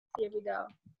Here we go.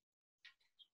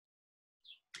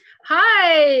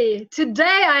 Hi,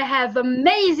 today I have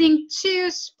amazing two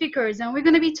speakers and we're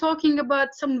going to be talking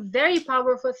about some very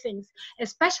powerful things,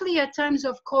 especially at times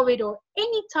of COVID or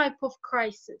any type of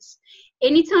crisis.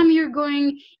 Anytime you're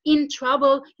going in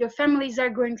trouble, your families are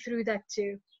going through that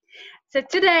too. So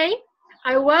today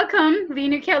I welcome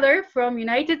Veenu Keller from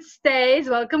United States.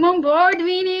 Welcome on board,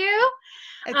 Veenu.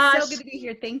 It's so good to be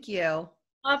here. Thank you.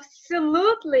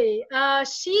 Absolutely.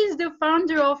 She's the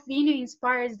founder of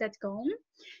VeenuInspires.com.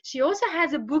 She also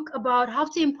has a book about how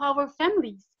to empower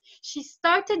families. She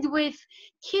started with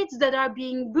kids that are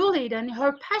being bullied, and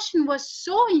her passion was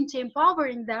so into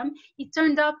empowering them, it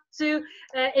turned up to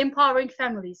empowering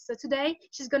families. So today,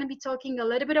 she's going to be talking a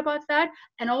little bit about that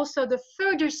and also the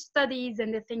further studies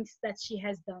and the things that she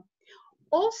has done.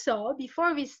 Also,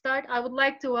 before we start, I would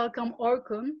like to welcome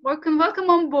Orkun. Orkun,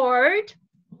 welcome on board.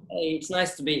 Hey, it's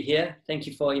nice to be here. Thank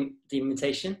you for the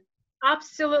invitation.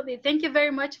 Absolutely. Thank you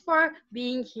very much for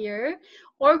being here.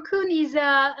 Orkun is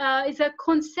a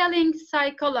counseling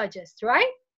psychologist,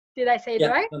 right? Did I say it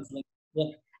right?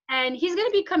 Yeah. And he's going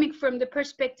to be coming from the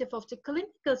perspective of the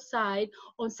clinical side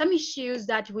on some issues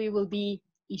that we will be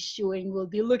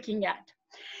looking at.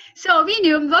 So,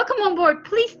 Veenu, welcome on board.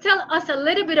 Please tell us a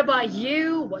little bit about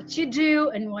you, what you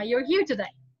do, and why you're here today.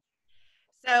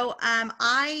 So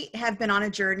I have been on a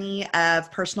journey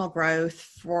of personal growth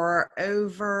for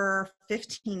over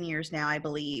 15 years now, I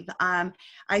believe.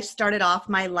 I started off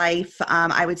my life,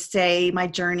 I would say my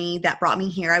journey that brought me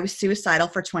here. I was suicidal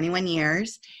for 21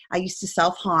 years. I used to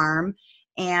self-harm,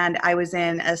 and I was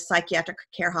in a psychiatric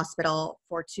care hospital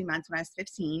for 2 months when I was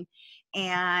 15.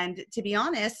 And to be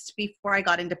honest, before I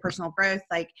got into personal growth,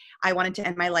 I wanted to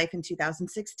end my life in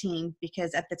 2016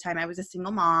 because at the time I was a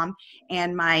single mom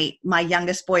and my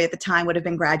youngest boy at the time would have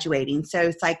been graduating. So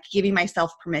it's like giving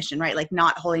myself permission, right? Like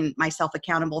not holding myself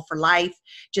accountable for life,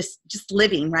 just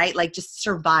living, right? Like just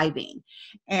surviving.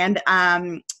 And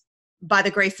by the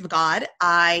grace of God,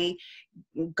 I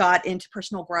got into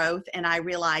personal growth and I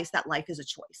realized that life is a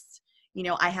choice. You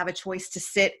know, I have a choice to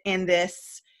sit in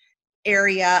this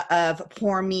area of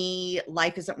poor me,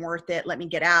 life isn't worth it, let me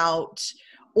get out,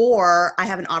 or I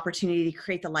have an opportunity to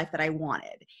create the life that I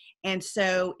wanted. And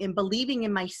so in believing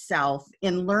in myself,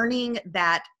 in learning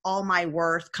that all my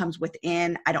worth comes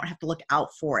within, I don't have to look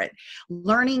out for it.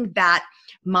 Learning that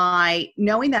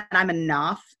knowing that I'm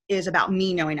enough is about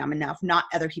me knowing I'm enough, not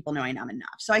other people knowing I'm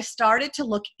enough. So I started to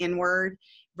look inward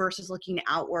versus looking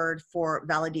outward for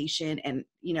validation and,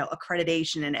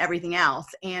 accreditation and everything else.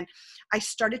 And I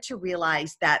started to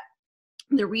realize that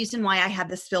the reason why I had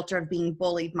this filter of being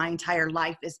bullied my entire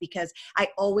life is because I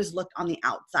always looked on the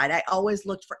outside. I always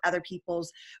looked for other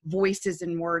people's voices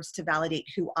and words to validate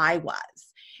who I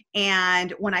was.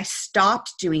 And when I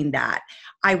stopped doing that,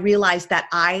 I realized that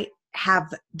I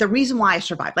have the reason why I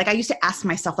survived. Like I used to ask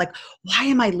myself, like, why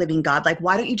am I living, God? Like,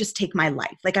 why don't you just take my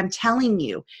life? Like I'm telling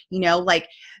you, like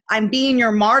I'm being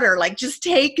your martyr, like just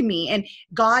take me. And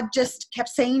God just kept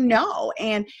saying no.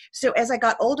 And so as I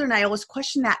got older and I always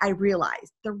questioned that, I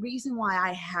realized the reason why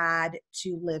I had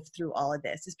to live through all of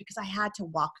this is because I had to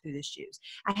walk through the shoes.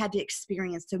 I had to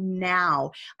experience. So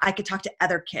now I could talk to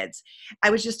other kids.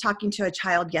 I was just talking to a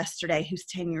child yesterday who's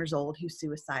 10 years old, who's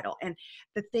suicidal. And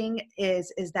the thing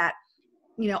is that,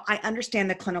 I understand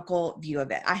the clinical view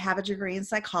of it. I have a degree in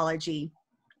psychology.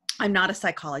 I'm not a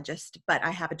psychologist, but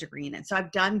I have a degree in it. So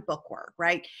I've done book work,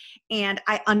 right? And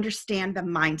I understand the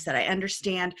mindset. I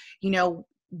understand,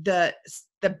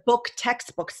 the book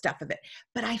textbook stuff of it,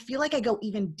 but I feel like I go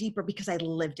even deeper because I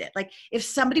lived it. Like if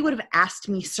somebody would have asked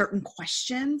me certain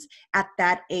questions at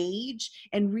that age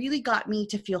and really got me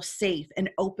to feel safe and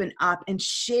open up and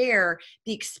share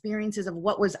the experiences of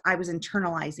I was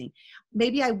internalizing,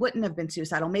 maybe I wouldn't have been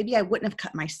suicidal. Maybe I wouldn't have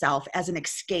cut myself as an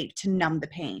escape to numb the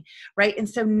pain. Right. And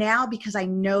so now, because I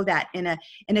know that in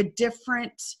a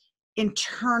different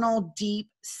internal deep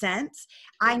sense,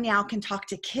 I now can talk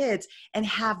to kids and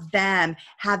have them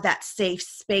have that safe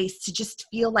space to just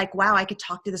feel like, wow, I could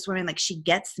talk to this woman like she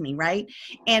gets me, right?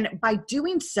 And by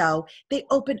doing so, they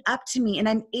open up to me and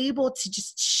I'm able to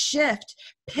just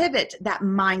pivot that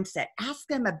mindset, ask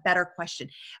them a better question,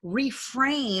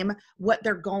 reframe what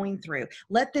they're going through,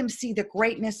 let them see the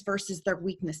greatness versus their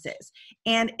weaknesses.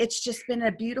 And it's just been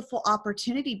a beautiful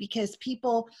opportunity because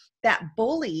people that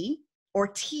bully or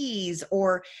tease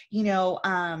or,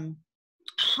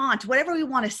 haunt, whatever we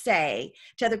want to say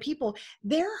to other people,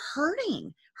 they're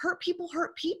hurting hurt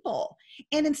people.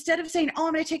 And instead of saying, oh,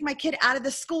 I'm going to take my kid out of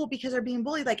the school because they're being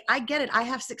bullied, like, I get it. I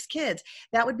have 6 kids.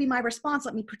 That would be my response.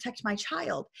 Let me protect my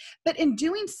child. But in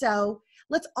doing so,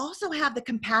 let's also have the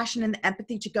compassion and the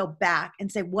empathy to go back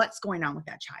and say, what's going on with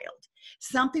that child?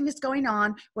 Something that's going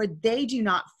on where they do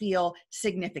not feel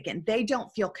significant. They don't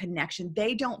feel connection.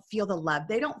 They don't feel the love.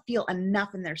 They don't feel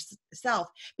enough in their self,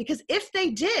 because if they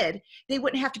did, they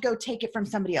wouldn't have to go take it from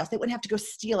somebody else. They wouldn't have to go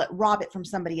steal it, rob it from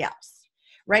somebody else,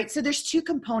 right? So there's 2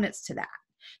 components to that: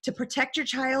 to protect your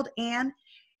child, and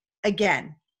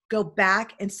again, go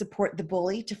back and support the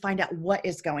bully to find out what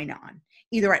is going on,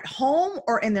 either at home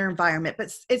or in their environment.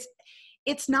 But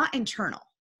it's not internal.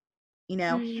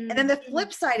 And then the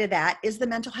flip side of that is the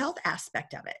mental health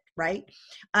aspect of it, right?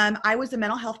 I was a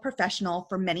mental health professional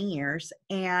for many years,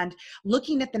 and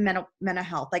looking at the mental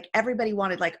health, like, everybody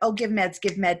wanted, like, oh, give meds,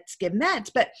 give meds, give meds.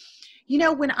 But,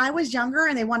 when I was younger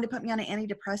and they wanted to put me on an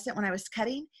antidepressant when I was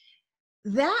cutting,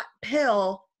 that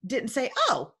pill didn't say,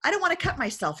 oh, I don't want to cut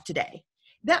myself today.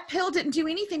 That pill didn't do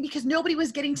anything, because nobody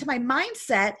was getting to my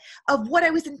mindset of what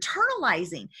I was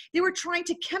internalizing. They were trying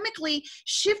to chemically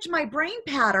shift my brain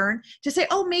pattern to say,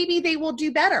 oh, maybe they will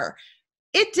do better.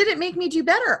 It didn't make me do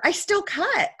better. I still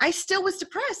cut. I still was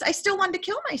depressed. I still wanted to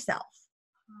kill myself.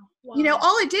 Wow.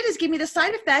 All it did is give me the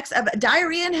side effects of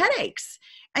diarrhea and headaches.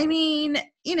 I mean,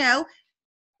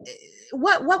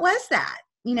 what was that?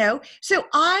 So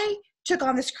I took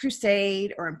on this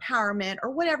crusade or empowerment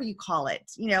or whatever you call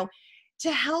it,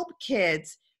 to help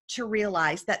kids to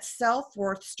realize that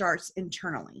self-worth starts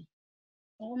internally.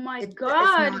 Oh my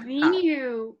God,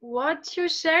 Veenu, what you're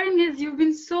sharing is, you've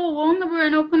been so vulnerable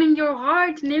and opening your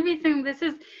heart and everything. This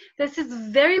is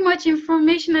very much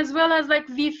information, as well as, like,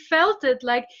 we felt it,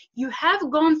 like, you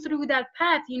have gone through that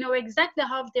path, you know exactly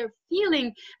how they're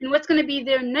feeling and what's going to be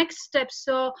their next step,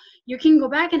 so you can go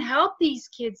back and help these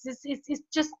kids. It's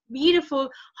just beautiful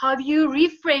how you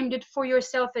reframed it for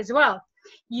yourself as well.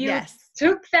 You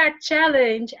took that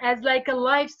challenge as like a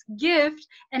life's gift,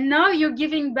 and now you're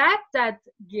giving back that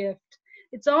gift.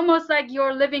 It's almost like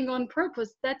you're living on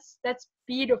purpose. That's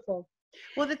beautiful.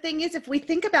 Well, the thing is, if we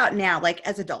think about now, like,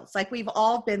 as adults, like, we've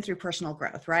all been through personal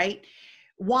growth, right?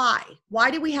 Why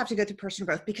do we have to go through personal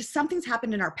growth? Because something's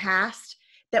happened in our past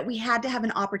that we had to have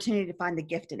an opportunity to find the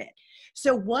gift in it.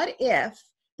 So what if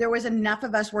there was enough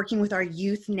of us working with our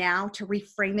youth now to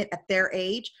reframe it at their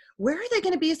age? Where are they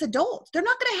going to be as adults? They're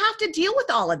not going to have to deal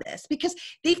with all of this, because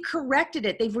they've corrected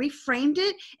it. They've reframed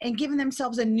it and given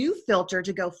themselves a new filter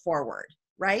to go forward,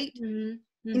 right? Mm-hmm.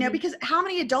 Because how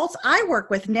many adults I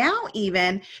work with now,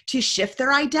 even to shift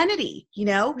their identity,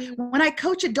 when I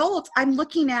coach adults, I'm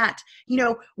looking at,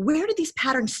 where did these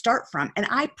patterns start from? And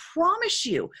I promise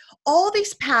you, all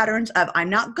these patterns of, I'm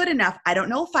not good enough. I don't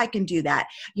know if I can do that.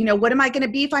 What am I going to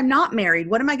be if I'm not married?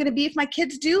 What am I going to be if my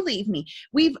kids do leave me?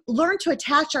 We've learned to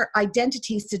attach our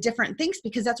identities to different things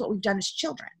because that's what we've done as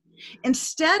children.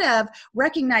 Instead of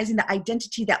recognizing the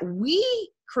identity that we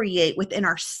create within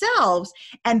ourselves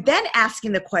and then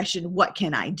asking the question, what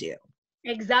can I do?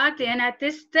 Exactly. And at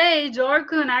this stage,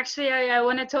 Orkun, actually, I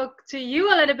want to talk to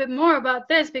you a little bit more about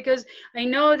this, because I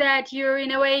know that you're,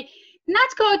 in a way, not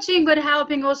coaching, but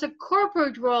helping also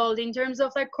corporate world in terms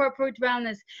of, like, corporate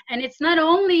wellness. And it's not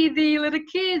only the little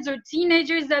kids or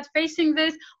teenagers that facing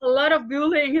this, a lot of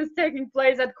bullying is taking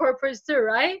place at corporates too,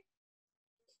 right?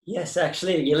 Yes,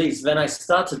 actually, Elise, when I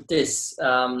started this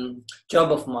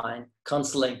job of mine,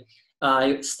 counseling,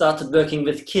 I started working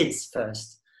with kids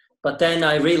first. But then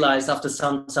I realized after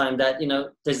some time that,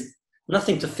 there's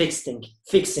nothing to fixing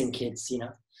kids,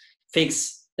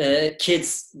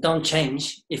 kids don't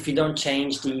change if you don't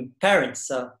change the parents.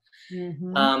 So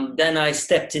then I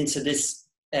stepped into this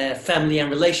family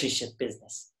and relationship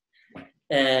business.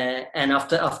 And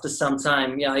after some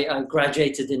time, I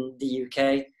graduated in the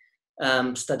UK.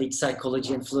 Studied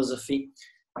psychology and philosophy.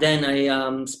 Then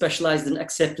I specialized in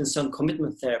acceptance and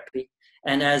commitment therapy.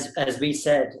 And as we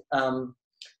said,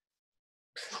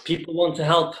 people want to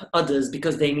help others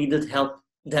because they needed help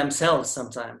themselves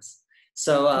sometimes.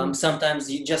 So sometimes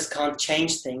you just can't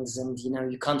change things, and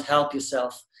you can't help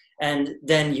yourself. And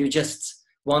then you just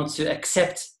want to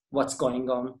accept what's going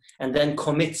on and then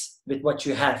commit with what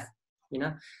you have.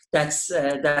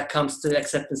 That comes to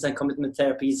acceptance and commitment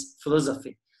therapy's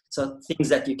philosophy. So things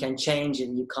that you can change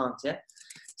and you can't, yeah?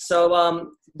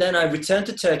 So then I returned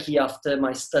to Turkey after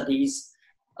my studies.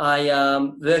 I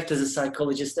worked as a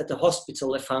psychologist at a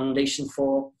hospital, a foundation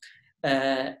for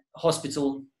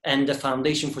hospital and a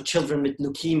foundation for children with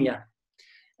leukemia.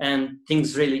 And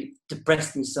things really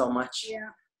depressed me so much. Yeah.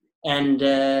 And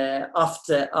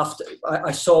after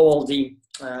I saw all the,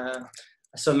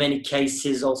 I saw many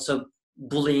cases, also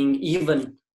bullying,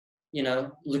 even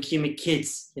leukemic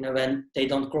kids, when they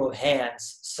don't grow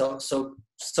hairs.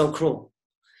 So cruel.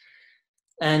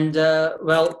 And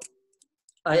well,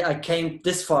 I came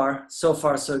this far, so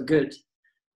far so good.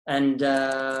 And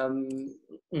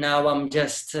now I'm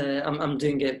just I'm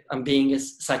doing it. I'm being a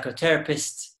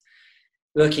psychotherapist,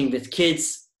 working with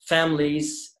kids,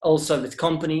 families, also with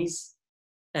companies.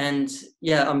 And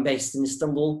yeah, I'm based in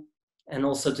Istanbul, and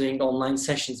also doing online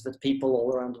sessions with people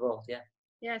all around the world. Yeah.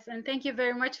 Yes, and thank you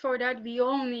very much for that. We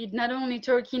all need, not only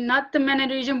Turkey, not the MENA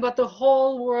region, but the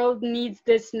whole world needs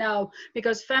this now,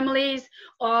 because families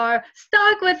are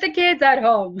stuck with the kids at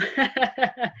home.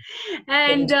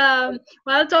 And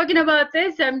while talking about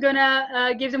this, I'm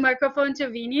gonna give the microphone to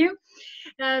Veenu.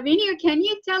 Veenu, can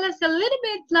you tell us a little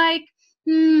bit like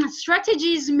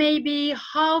strategies, maybe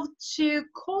how to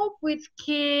cope with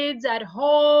kids at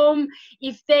home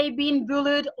if they've been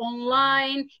bullied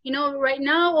online? Right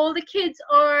now all the kids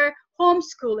are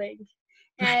homeschooling,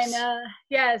 and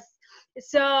yes,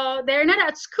 so they're not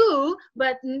at school,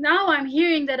 but now I'm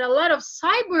hearing that a lot of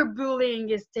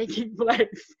cyberbullying is taking place.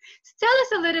 So tell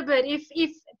us a little bit,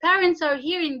 if parents are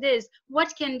hearing this,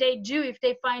 what can they do if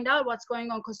they find out what's going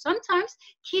on? Because sometimes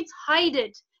kids hide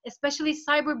it, especially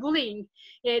cyberbullying.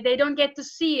 They don't get to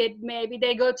see it. Maybe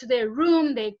they go to their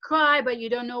room, they cry, but you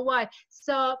don't know why.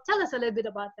 So tell us a little bit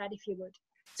about that, if you would.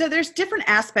 So there's different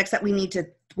aspects that we need to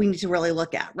really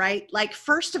look at, right? Like,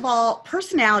 first of all,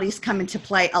 personalities come into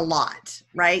play a lot,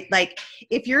 right? Like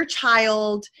if your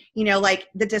child, like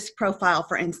the DISC profile,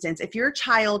 for instance, if your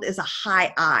child is a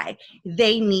high I,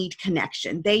 they need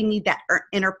connection. They need that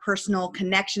interpersonal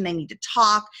connection. They need to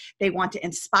talk. They want to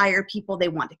inspire people. They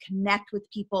want to connect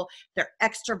with people. They're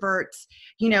extroverts,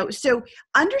 so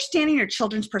understanding your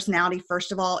children's personality,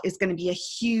 first of all, is going to be a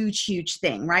huge, huge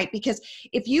thing, right? Because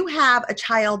if you have a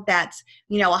child that's,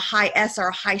 a high S or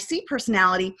a high C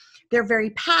personality, they're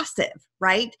very passive,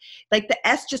 right? Like the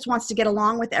S just wants to get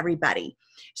along with everybody.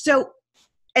 So,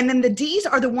 and then the Ds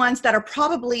are the ones that are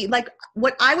probably, like,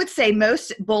 what I would say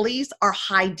most bullies are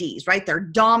high Ds, right? They're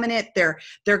dominant. They're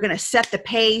going to set the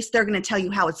pace. They're going to tell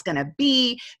you how it's going to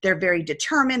be. They're very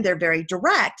determined. They're very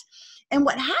direct. And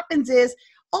what happens is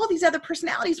all these other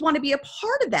personalities want to be a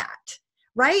part of that,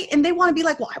 right? And they want to be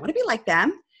like, well, I want to be like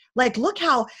them. Like, look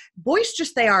how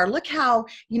boisterous they are. Look how,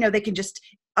 they can just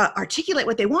articulate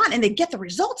what they want, and they get the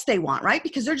results they want, right?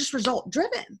 Because they're just result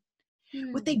driven.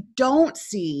 What they don't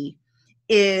see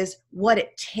is what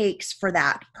it takes for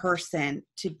that person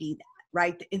to be that,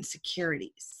 right? The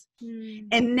insecurities.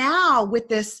 And now with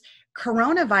this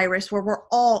coronavirus, where we're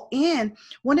all in,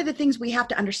 one of the things we have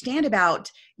to understand about,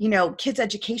 kids'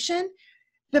 education,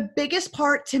 the biggest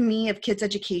part to me of kids'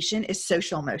 education is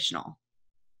social emotional.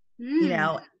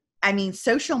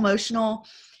 Social emotional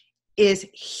is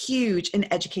huge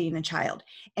in educating the child.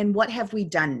 And what have we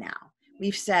done now?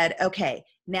 We've said, okay,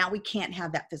 now we can't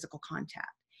have that physical contact.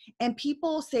 And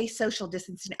people say social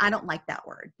distancing. I don't like that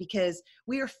word, because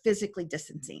we are physically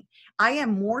distancing. I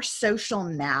am more social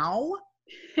now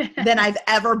than I've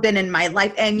ever been in my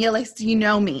life. And you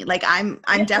know me, like I'm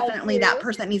definitely that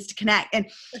person that needs to connect. And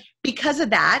because of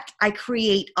that, I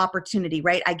create opportunity,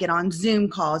 right? I get on Zoom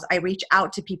calls. I reach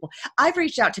out to people. I've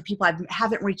reached out to people I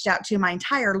haven't reached out to in my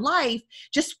entire life,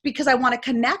 just because I want to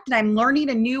connect, and I'm learning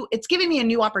it's giving me a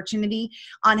new opportunity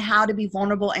on how to be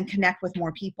vulnerable and connect with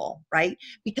more people, right?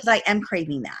 Because I am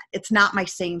craving that. It's not my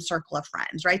same circle of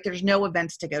friends, right? There's no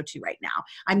events to go to right now.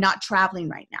 I'm not traveling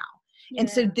right now. And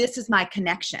so this is my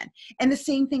connection. And the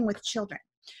same thing with children.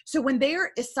 So when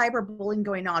there is cyberbullying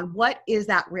going on, what is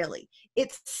that really?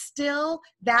 It's still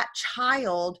that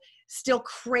child still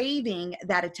craving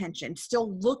that attention,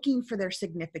 still looking for their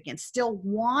significance, still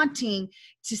wanting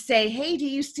to say, hey, do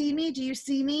you see me? Do you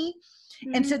see me?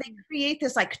 And so they create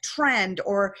this like trend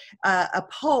or a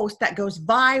post that goes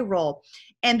viral,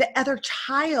 and the other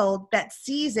child that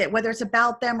sees it, whether it's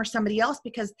about them or somebody else,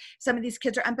 because some of these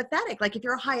kids are empathetic. Like if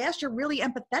you're a high S, you're really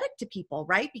empathetic to people,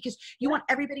 right? Because you want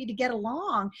everybody to get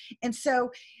along. And so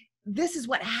this is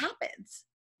what happens,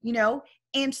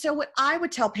 And so what I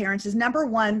would tell parents is, number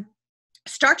one,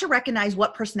 start to recognize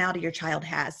what personality your child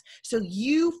has, so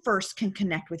you first can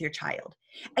connect with your child.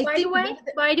 By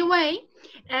the way,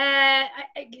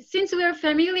 since we're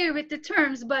familiar with the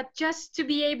terms, but just to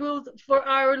be able for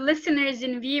our listeners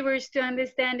and viewers to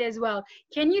understand as well,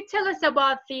 can you tell us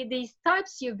about these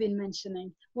types you've been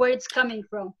mentioning, where it's coming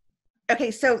from? Okay,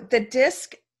 so the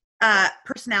DISC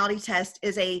personality test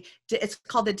it's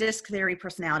called the DISC theory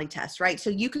personality test, right? So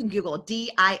you can Google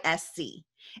DISC.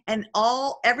 And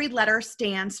every letter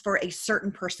stands for a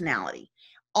certain personality.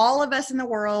 All of us in the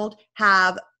world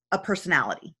have a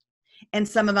personality. And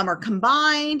some of them are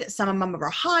combined, some of them are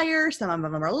higher, some of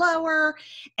them are lower.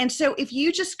 And so if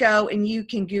you just go and you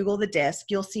can Google the DISC,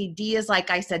 you'll see D is, like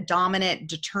I said, dominant,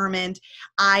 determined.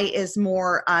 I is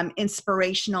more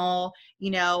inspirational,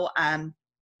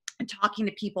 talking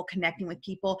to people, connecting with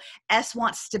people. S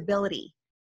wants stability.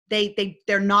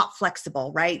 They're not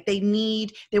flexible, right? They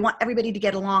want everybody to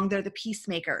get along. They're the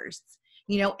peacemakers.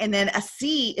 And then a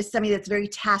C is somebody that's very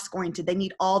task oriented. They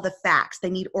need all the facts. They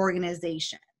need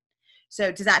organization. So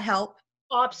does that help?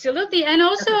 Absolutely. And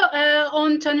also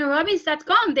on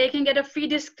TonyRobbins.com, they can get a free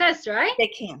DISC test, right? They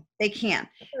can.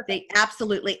 They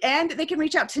absolutely. And they can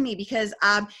reach out to me because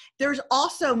there's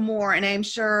also more, and I'm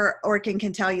sure Orkun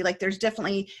can tell you, like there's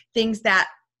definitely things that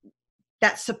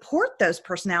support those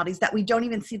personalities that we don't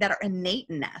even see that are innate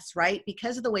in us, right?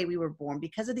 Because of the way we were born,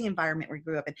 because of the environment we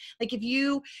grew up in. Like if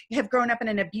you have grown up in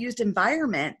an abused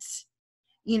environment,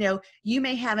 you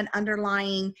may have an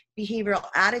underlying behavioral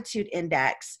attitude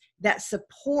index that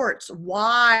supports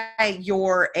why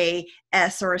you're a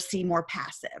S or a C more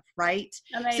passive, right?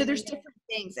 Amazing. So there's different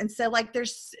things. And so like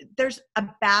there's a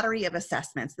battery of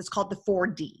assessments that's called the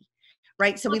 4D,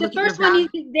 right? So we look at your first one is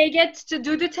they get to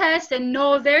do the test and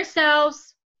know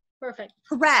themselves. Perfect.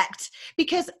 Correct.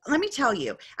 Because let me tell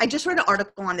you, I just read an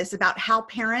article on this about how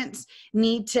parents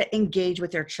need to engage with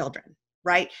their children.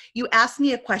 Right? You ask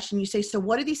me a question, you say, so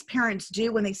what do these parents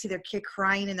do when they see their kid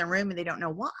crying in their room and they don't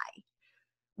know why?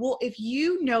 Well, if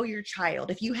you know your child,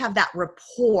 if you have that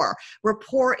rapport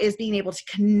is being able to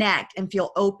connect and feel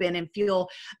open and feel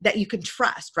that you can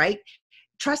trust, right?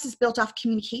 Trust is built off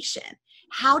communication.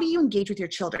 How do you engage with your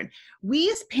children?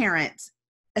 We as parents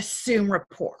assume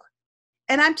rapport.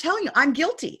 And I'm telling you, I'm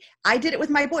guilty. I did it with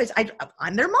my boys.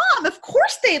 I'm their mom. Of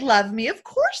course they love me. Of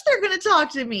course they're going to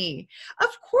talk to me. Of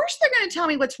course they're going to tell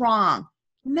me what's wrong.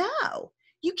 No,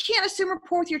 you can't assume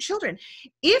rapport with your children.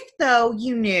 If though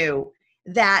you knew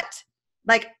that,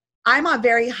 like I'm a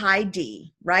very high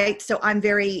D, right? So I'm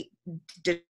very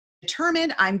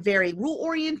determined. I'm very rule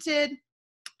oriented.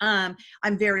 I'm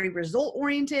very result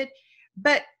oriented,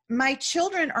 but my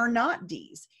children are not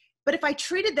Ds. But if I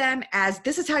treated them as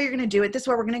this is how you're going to do it, this is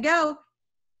where we're going to go,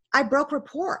 I broke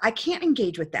rapport. I can't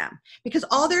engage with them because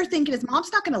all they're thinking is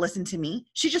mom's not going to listen to me.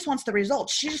 She just wants the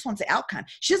results. She just wants the outcome.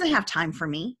 She doesn't have time for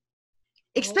me,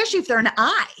 especially if they're an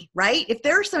I, right? If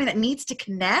there's something that needs to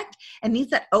connect and needs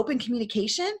that open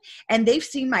communication and they've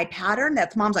seen my pattern,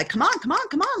 that's mom's like, come on,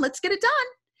 let's get it done.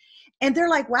 And they're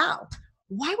like, wow,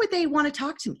 why would they want to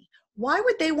talk to me? Why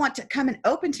would they want to come and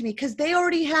open to me? Because they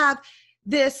already have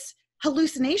this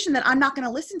hallucination that I'm not going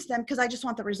to listen to them because I just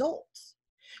want the results.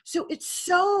 So it's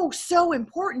so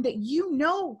important that you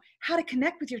know how to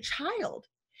connect with your child,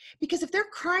 because if they're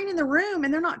crying in the room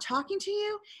and they're not talking to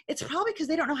you, it's probably because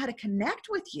they don't know how to connect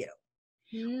with you.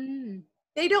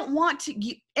 They don't want to.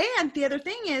 And the other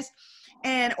thing is,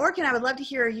 and Orkun, I would love to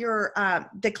hear your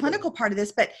the clinical part of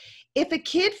this, but if a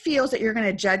kid feels that you're going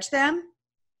to judge them,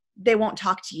 they won't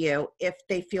talk to you if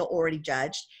they feel already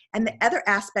judged. And the other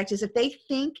aspect is if they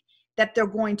think that they're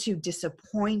going to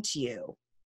disappoint you,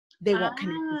 they won't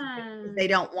connect with you. They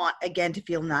don't want, again, to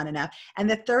feel not enough. And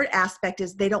the third aspect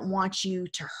is they don't want you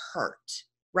to hurt,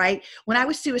 right? When I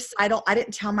was suicidal, I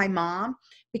didn't tell my mom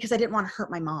because I didn't want to hurt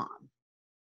my mom.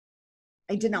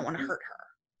 I did not want to hurt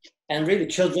her. And really,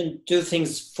 children do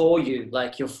things for you,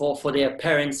 like you're for their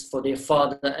parents, for their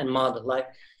father and mother. Like,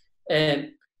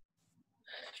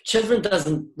 children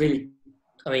doesn't really,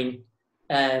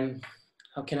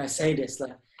 how can I say this?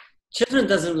 Like, children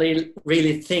doesn't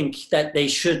really think that they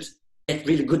should get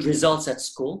really good results at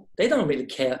school. They don't really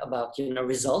care about,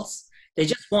 results. They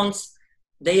just want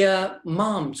their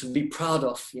mom to be proud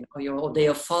of, or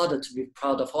their father to be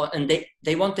proud of, and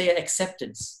they want their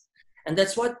acceptance. And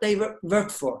that's what they work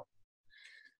for.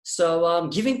 So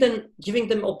giving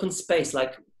them open space,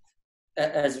 like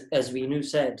as Veenu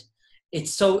said,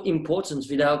 it's so important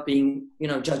without being,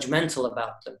 judgmental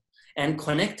about them. And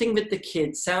connecting with the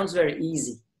kids sounds very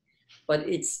easy, but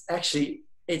it's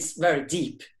very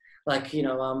deep. Like,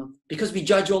 because we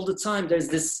judge all the time, there's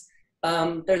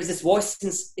this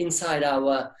voice inside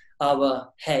our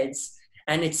heads,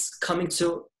 and it's coming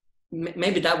to,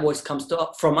 maybe that voice comes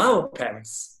from our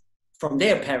parents, from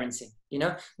their parenting,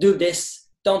 do this,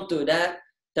 don't do that.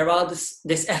 There are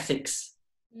this ethics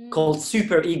called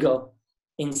super ego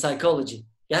in psychology.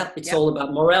 Yeah. It's all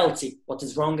about morality, what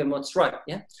is wrong and what's right.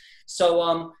 Yeah.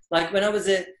 So, like when I was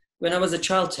a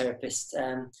child therapist,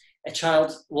 a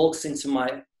child walks into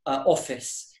my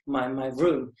office, my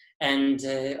room, and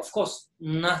of course,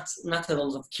 not a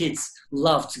lot of kids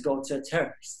love to go to a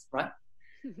therapist, right?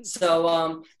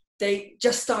 So they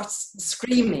just start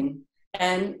screaming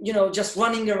and, you know, just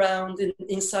running around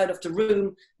inside of the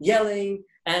room, yelling,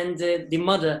 and the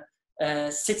mother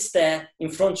sits there in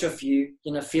front of you,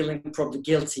 you know, feeling probably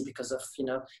guilty because of, you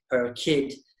know, her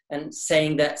kid, and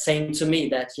saying to me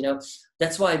that, you know,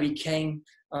 that's why I became,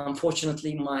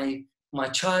 unfortunately, my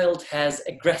child has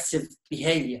aggressive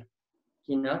behavior,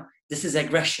 you know, this is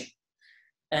aggression.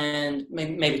 And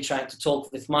maybe trying to talk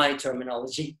with my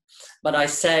terminology, but I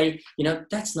say, you know,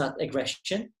 that's not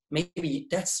aggression. Maybe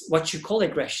that's what you call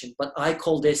aggression, but I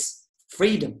call this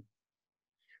freedom.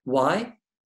 Why?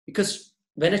 Because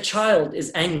when a child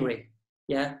is angry,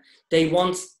 yeah, they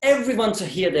want everyone to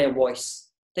hear their voice.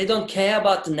 They don't care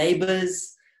about the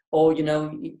neighbors or, you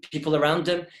know, people around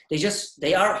them.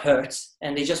 They are hurt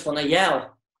and they just want to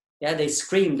yell. Yeah, they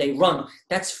scream, they run.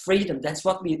 That's freedom. That's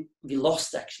what we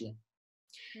lost, actually.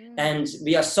 And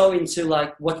we are so into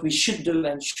like what we should do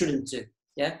and shouldn't do.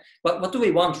 Yeah, but what do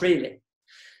we want really?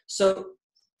 So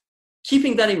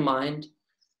keeping that in mind,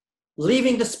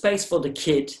 leaving the space for the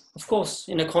kid, of course,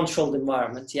 in a controlled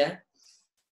environment, yeah,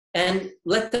 and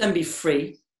let them be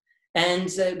free. And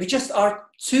we just are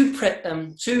we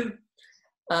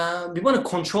want to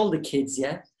control the kids,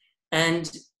 yeah.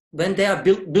 And when they are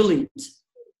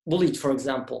bullied, for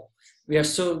example,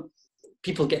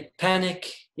 people get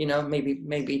panic. You know,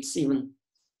 maybe it's even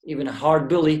a hard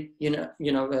bully.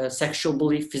 Sexual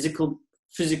bully,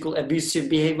 physical abusive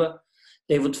behavior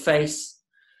they would face.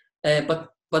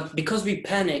 But because we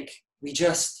panic, we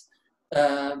just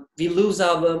we lose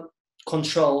our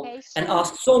control and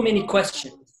ask so many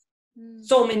questions,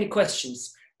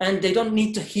 and they don't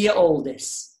need to hear all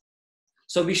this.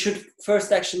 So we should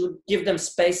first actually give them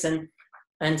space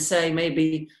and say,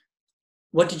 maybe,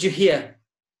 what did you hear?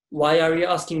 Why are you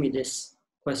asking me this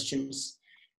questions?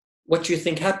 What do you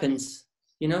think happens?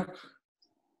 You know,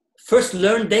 first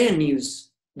learn their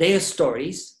news, their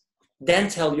stories, then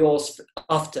tell yours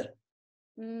after.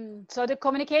 So the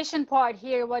communication part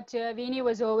here, what Veenu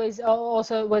was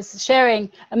was sharing,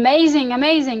 amazing.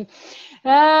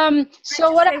 Can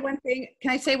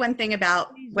I say one thing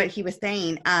about what he was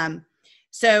saying?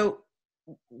 So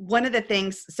one of the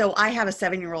things, so I have a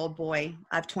 7-year-old boy,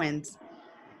 I have twins,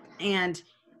 and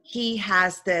he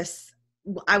has this,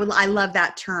 I love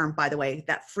that term, by the way,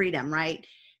 that freedom, right?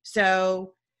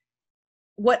 So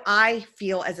what I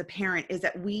feel as a parent is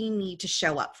that we need to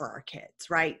show up for our kids,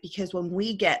 right? Because when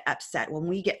we get upset, when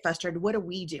we get frustrated, what are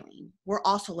we doing? We're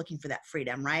also looking for that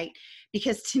freedom, right?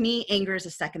 Because to me, anger is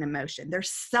a second emotion.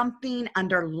 There's something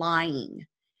underlying.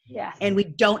 Yeah. And we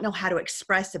don't know how to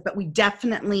express it, but we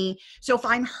definitely, so if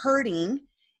I'm hurting,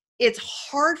 it's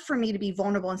hard for me to be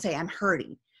vulnerable and say I'm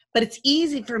hurting, but it's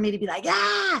easy for me to be like,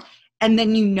 and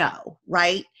then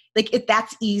right? Like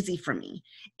that's easy for me.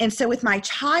 And so with my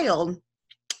child,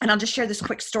 and I'll just share this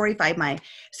quick story if I might.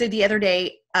 So the other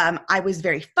day, I was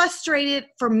very frustrated.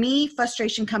 For me,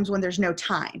 frustration comes when there's no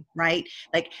time, right?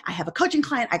 Like I have a coaching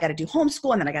client, I got to do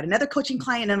homeschool, and then I got another coaching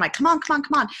client, and I'm like, come on,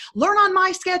 learn on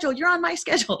my schedule. You're on my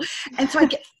schedule. And so I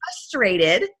get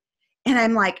frustrated, and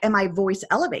I'm like, and my voice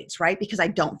elevates, right? Because I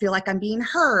don't feel like I'm being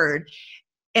heard.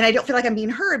 And I don't feel like I'm being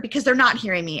heard because they're not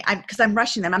hearing me. Because I'm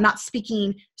rushing them. I'm not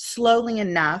speaking slowly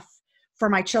enough for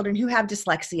my children who have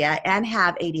dyslexia and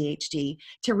have ADHD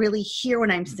to really hear what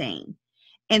I'm saying.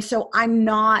 And so I'm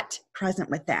not present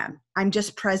with them. I'm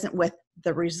just present with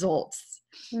the results,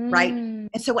 right? And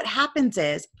so what happens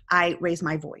is I raise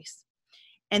my voice.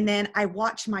 And then I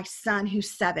watch my son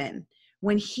who's 7,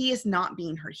 when he is not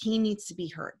being heard, he needs to be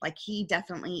heard. Like he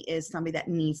definitely is somebody that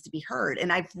needs to be heard.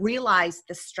 And I've realized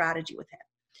this strategy with him.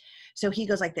 So he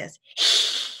goes like this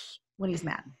when he's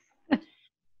mad.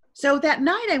 So that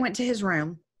night I went to his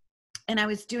room and I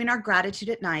was doing our gratitude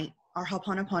at night, our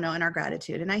Ho'oponopono and our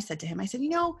gratitude. And I said to him, I said,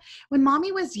 when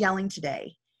mommy was yelling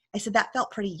today, I said, that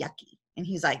felt pretty yucky. And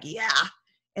he's like, yeah.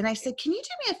 And I said, can you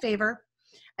do me a favor?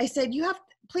 I said,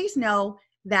 please know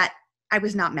that I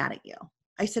was not mad at you.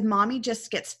 I said, mommy just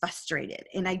gets frustrated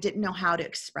and I didn't know how to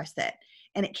express it.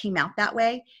 And it came out that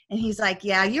way. And he's like,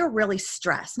 yeah, you're really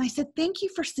stressed. And I said, thank you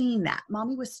for seeing that.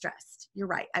 Mommy was stressed. You're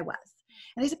right. I was.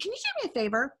 And I said, can you do me a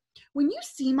favor? When you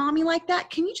see mommy like that,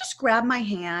 can you just grab my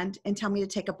hand and tell me to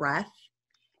take a breath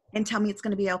and tell me it's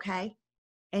going to be okay?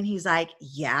 And he's like,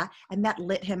 yeah. And that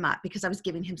lit him up because I was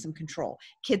giving him some control.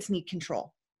 Kids need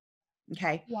control.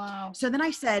 Okay. Wow. So then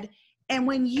I said, and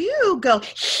when you go,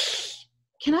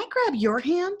 can I grab your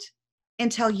hand and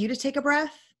tell you to take a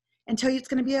breath and tell you it's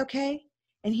going to be okay?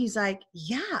 And he's like,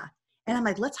 yeah. And I'm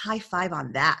like, let's high five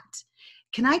on that.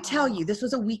 Can I tell you, this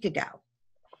was a week ago.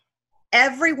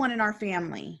 Everyone in our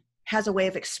family has a way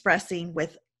of expressing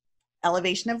with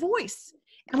elevation of voice.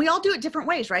 And we all do it different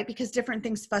ways, right? Because different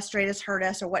things frustrate us, hurt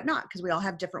us, or whatnot, because we all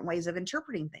have different ways of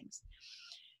interpreting things.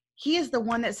 He is the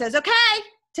one that says, okay,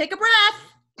 take a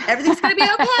breath. Everything's going to be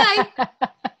okay.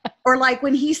 Or like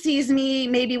when he sees me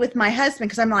maybe with my husband,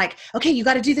 because I'm like, okay, you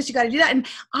got to do this, you got to do that. And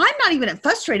I'm not even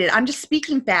frustrated. I'm just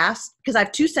speaking fast because I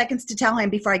have 2 seconds to tell him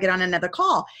before I get on another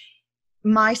call.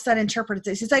 My son interprets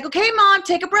this. He's like, okay, Mom,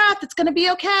 take a breath. It's going to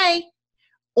be okay.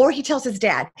 Or he tells his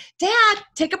dad, Dad,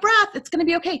 take a breath. It's going to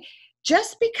be okay.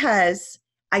 Just because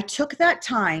I took that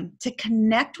time to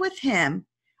connect with him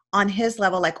on his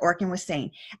level, like Orkun was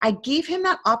saying, I gave him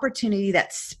that opportunity,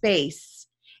 that space,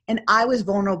 and I was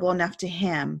vulnerable enough to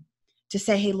him to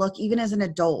say, hey, look, even as an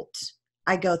adult,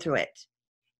 I go through it.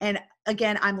 And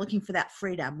again, I'm looking for that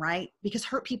freedom, right? Because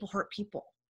hurt people hurt people.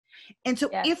 And so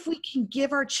if we can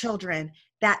give our children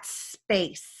that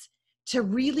space to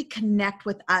really connect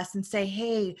with us and say,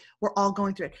 hey, we're all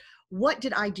going through it. What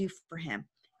did I do for him?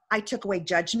 I took away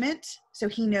judgment. So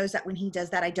he knows that when he does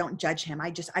that, I don't judge him.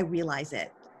 I realize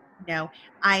it. You know,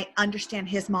 I understand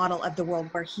his model of the world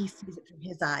where he sees it through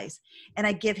his eyes. And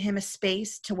I give him a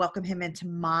space to welcome him into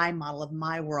my model of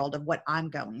my world of what I'm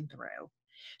going through.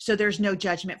 So there's no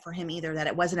judgment for him either, that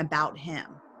it wasn't about him,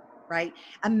 right?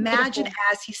 Imagine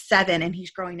as he's 7 and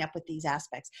he's growing up with these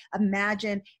aspects.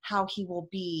 Imagine how he will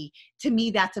be. To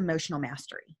me, that's emotional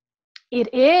mastery.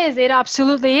 It is. It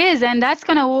absolutely is. And that's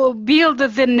going to build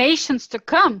the nations to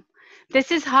come. This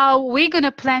is how we're going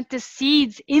to plant the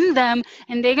seeds in them,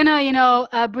 and they're going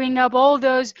to, bring up all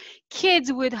those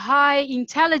kids with high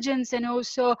intelligence and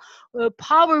also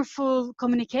powerful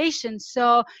communication.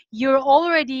 So you're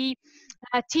already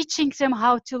teaching them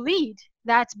how to lead.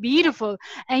 That's beautiful.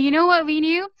 And you know what,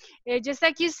 Veenu? Just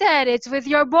like you said, it's with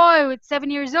your boy with 7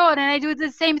 years old, and I do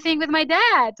the same thing with my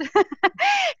dad.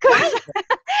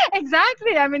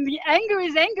 Exactly. I mean, the anger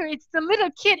is anger. It's the little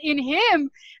kid in him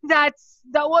that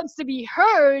wants to be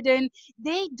heard, and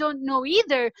they don't know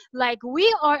either. Like,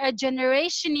 we are a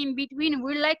generation in between.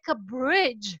 We're like a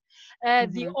bridge.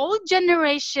 The old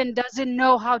generation doesn't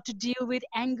know how to deal with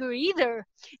anger either.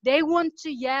 They want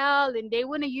to yell and they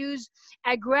want to use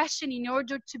aggression in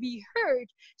order to be heard.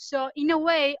 So in a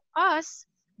way, us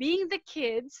being the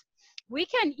kids, we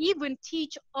can even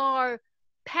teach our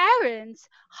parents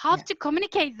how to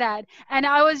communicate that. And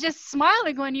I was just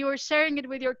smiling when you were sharing it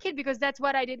with your kid, because that's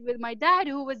what I did with my dad,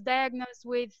 who was diagnosed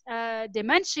with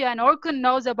dementia, and Orkun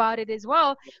knows about it as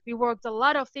well. We worked a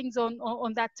lot of things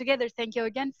on that together. Thank you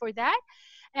again for that.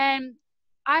 And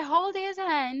I hold his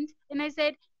hand and I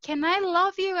said, can I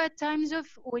love you at times of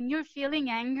when you're feeling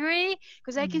angry?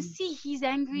 Because I can see he's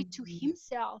angry to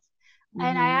himself.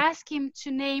 And I asked him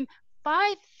to name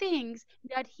 5 things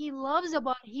that he loves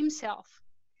about himself.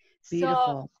 Beautiful.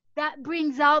 So that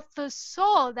brings out the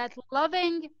soul, that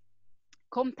loving,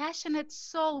 compassionate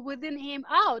soul within him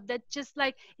out. That just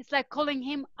like, it's like calling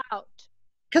him out.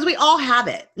 Because we all have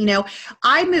it,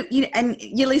 I move, and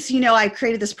Lisa, I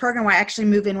created this program where I actually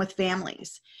move in with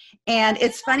families. And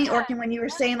it's funny, Orkun, when you were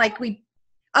saying like you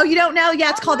don't know?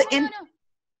 Yeah, it's called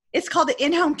the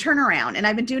in-home turnaround. And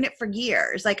I've been doing it for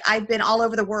years. Like, I've been all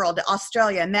over the world,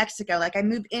 Australia, Mexico. Like, I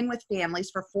moved in with families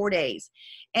for 4 days.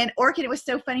 And Orkun, it was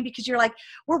so funny because you're like,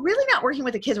 we're really not working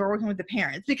with the kids, we're working with the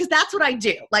parents, because that's what I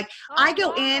do. Like, I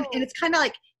go in and it's kind of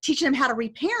like teaching them how to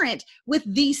reparent with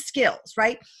these skills,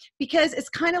 right? Because it's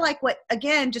kind of like what,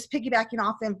 again, just piggybacking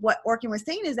off of what Orkun was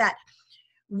saying, is that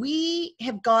we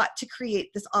have got to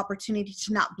create this opportunity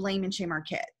to not blame and shame our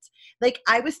kids. Like,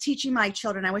 I was teaching my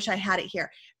children, I wish I had it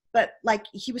here, but like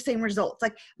he was saying, results.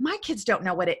 Like, my kids don't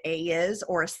know what an A is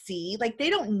or a C. Like, they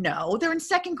don't know. They're in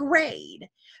 2nd grade.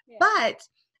 Yeah. But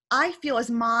I feel as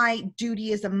my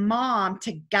duty as a mom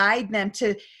to guide them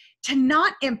to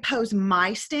not impose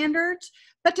my standards,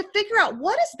 but to figure out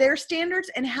what is their standards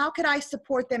and how could I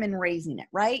support them in raising it,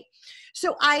 right?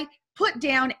 So I put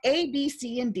down A, B,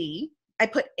 C, and D. I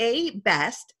put A,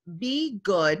 best, B,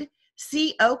 good,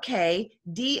 C, okay,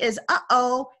 D is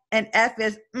uh-oh, and F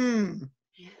is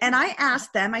And I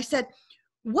asked them, I said,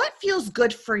 what feels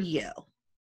good for you?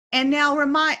 And now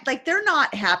they're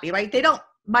not happy, right?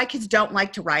 My kids don't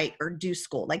like to write or do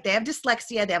school. Like, they have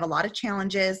dyslexia, they have a lot of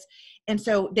challenges. And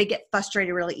so they get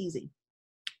frustrated really easy.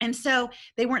 And so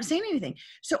they weren't saying anything.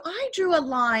 So I drew a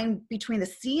line between the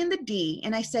C and the D.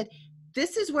 And I said,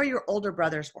 this is where your older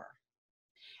brothers were.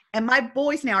 And my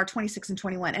boys now are 26 and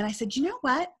 21. And I said, you know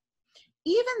what?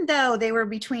 Even though they were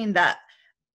between the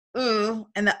ooh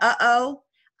and the uh-oh,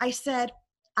 I said,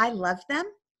 I love them,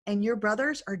 and your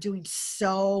brothers are doing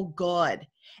so good.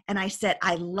 And I said,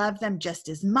 I love them just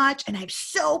as much, and I'm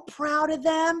so proud of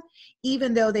them,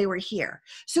 even though they were here.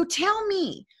 So tell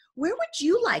me, where would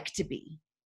you like to be?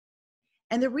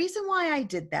 And the reason why I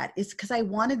did that is because I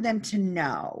wanted them to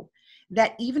know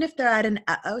that even if they're at an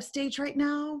uh-oh stage right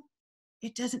now,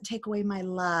 it doesn't take away my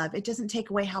love. It doesn't take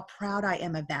away how proud I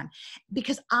am of them,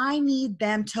 because I need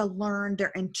them to learn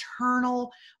their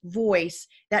internal voice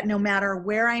that no matter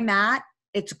where I'm at,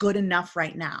 it's good enough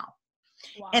right now.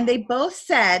 Wow. And they both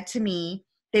said to me,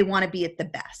 they want to be at the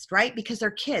best, right? Because they're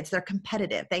kids, they're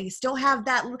competitive. They still have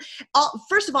that.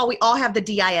 First of all, we all have the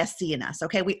DISC in us,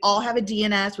 okay? We all have a D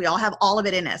in us. We all have all of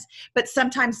it in us, but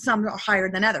sometimes some are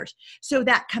higher than others. So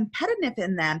that competitive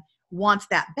in them wants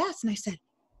that best. And I said,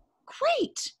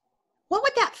 great. What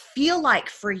would that feel like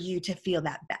for you to feel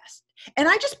that best? And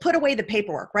I just put away the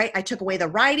paperwork, right? I took away the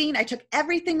writing. I took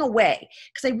everything away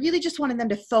because I really just wanted them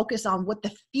to focus on what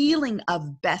the feeling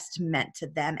of best meant to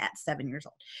them at 7 years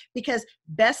old. Because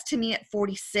best to me at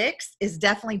 46 is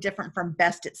definitely different from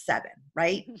best at 7,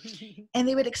 right? And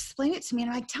they would explain it to me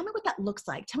and I'm like, tell me what that looks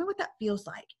like. Tell me what that feels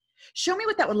like. Show me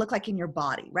what that would look like in your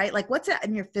body, right? Like what's that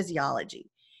in your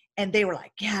physiology? And they were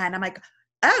like, yeah. And I'm like,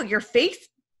 oh, your face,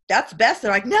 that's best.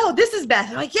 They're like, no, this is best.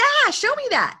 I'm like, yeah, show me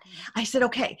that. I said,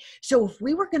 okay, so if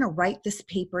we were going to write this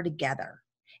paper together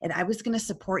and I was going to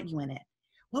support you in it,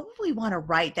 what would we want to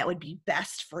write that would be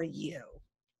best for you?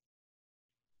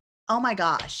 Oh my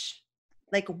gosh.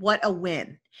 Like what a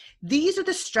win. These are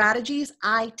the strategies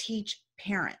I teach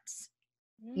parents.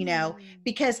 You know,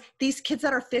 because these kids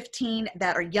that are 15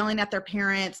 that are yelling at their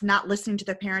parents, not listening to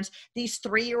their parents, these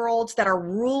 3-year-olds that are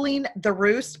ruling the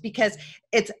roost because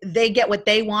they get what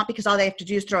they want because all they have to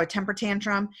do is throw a temper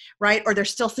tantrum, right? Or they're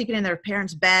still sleeping in their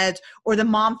parents' beds, or the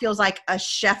mom feels like a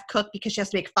chef cook because she has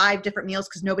to make 5 different meals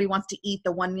because nobody wants to eat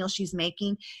the one meal she's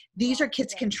making. These are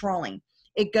kids controlling.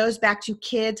 It goes back to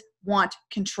kids want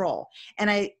control. And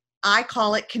I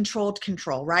call it controlled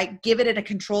control, right? Give it in a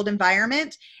controlled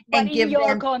environment and give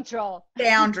them control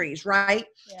boundaries, right?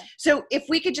 Yeah. So if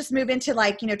we could just move into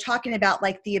like, you know, talking about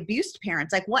like the abused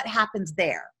parents, like what happens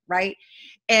there, right?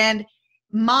 And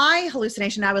my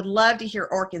hallucination, I would love to hear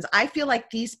Orkun's. I feel like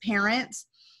these parents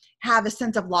have a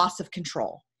sense of loss of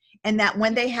control, and that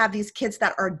when they have these kids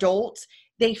that are adults,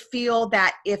 they feel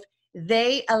that if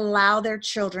they allow their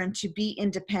children to be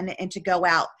independent and to go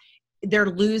out,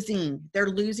 they're losing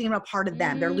a part of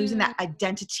them. They're losing that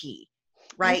identity,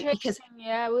 right? Because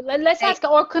let's ask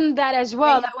Orkun that as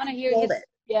well. I want to hear his.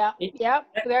 Yeah,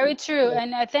 very true.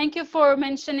 And thank you for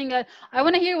mentioning that. I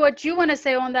want to hear what you want to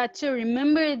say on that too.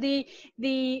 Remember the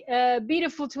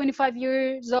beautiful 25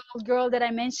 years old girl that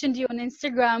I mentioned you on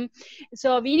Instagram.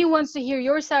 So Veenu wants to hear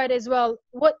your side as well.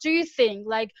 What do you think?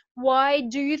 Like, why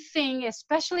do you think,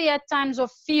 especially at times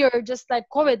of fear, just like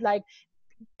COVID, like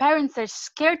parents are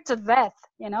scared to death,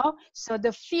 you know, so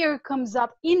the fear comes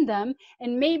up in them,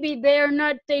 and maybe they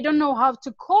don't know how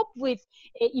to cope with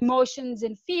emotions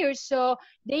and fears, so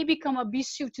they become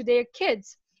abusive to their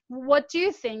kids. What do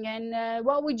you think? And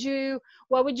what would you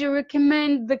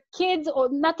recommend the kids, or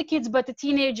not the kids but the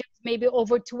teenagers, maybe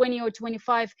over 20 or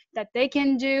 25, that they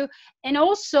can do? And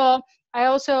also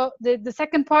the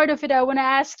second part of it, I want to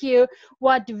ask you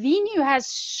what Veenu has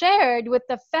shared with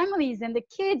the families and the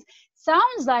kids.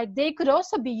 Sounds like they could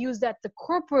also be used at the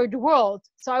corporate world.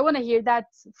 So I want to hear that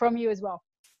from you as well.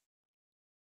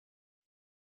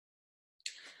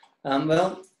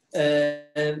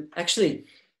 Actually,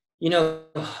 you know,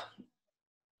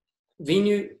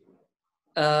 Veenu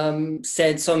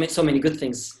said so many good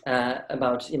things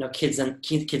about, you know, kids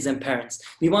and parents.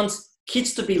 We want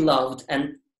kids to be loved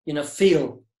and, you know,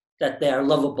 feel that they are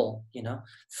lovable, you know,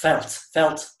 felt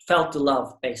the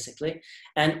love, basically.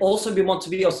 And also we want to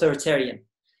be authoritarian.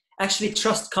 Actually,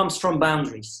 trust comes from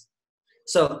boundaries.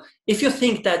 So if you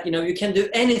think that, you know, you can do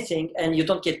anything and you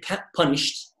don't get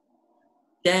punished,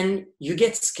 then you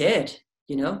get scared,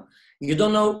 you know. You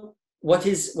don't know what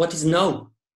is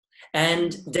no.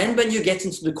 And then when you get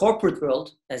into the corporate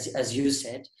world, as you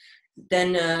said,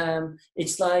 then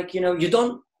it's like, you know,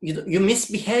 you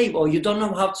misbehave, or you don't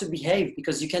know how to behave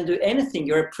because you can do anything.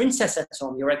 You're a princess at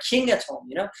home. You're a king at home.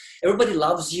 You know, everybody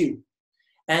loves you.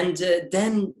 And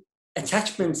then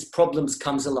attachment problems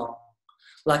comes along.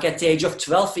 Like at the age of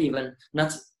 12 even,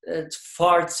 not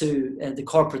far to the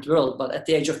corporate world, but at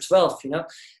the age of 12, you know,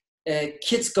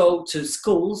 kids go to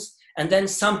schools, and then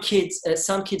some kids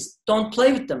don't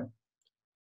play with them.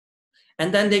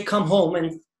 And then they come home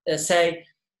and say,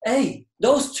 hey,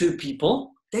 those 2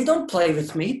 people, they don't play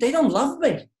with me. They don't love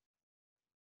me.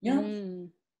 You know,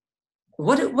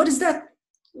 what is that?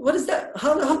 What is that?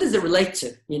 How does it relate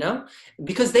to, you know?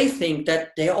 Because they think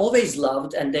that they're always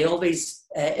loved, and they always,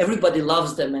 everybody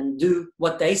loves them and do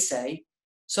what they say.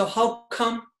 So how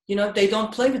come, you know, they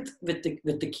don't play with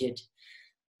the kid?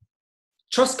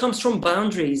 Trust comes from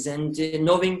boundaries and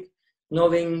knowing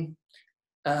knowing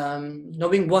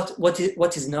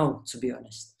what is no, to be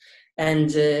honest.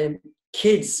 And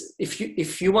kids,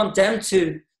 if you want them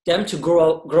to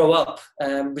grow up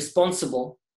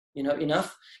responsible,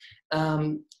 enough,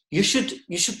 you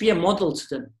should be a model to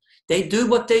them. They do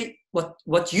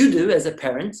what you do as a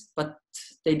parent, but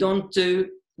they don't do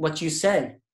what you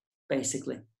say,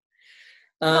 basically.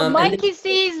 Monkey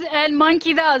sees and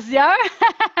monkey does, yeah?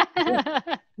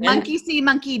 Monkey see,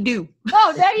 monkey do.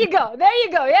 Oh, there you go,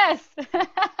 yes.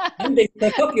 And they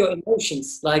pick up your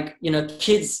emotions. Like,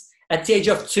 kids at the age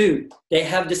of 2, they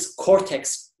have this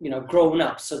cortex, grown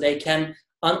up, so they can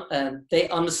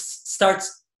start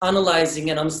analyzing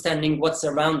and understanding what's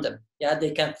around them. Yeah,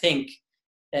 they can think,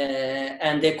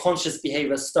 and their conscious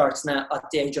behavior starts now at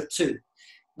the age of 2.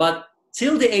 But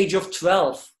till the age of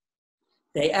 12,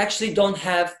 they actually don't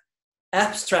have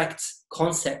abstract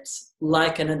concepts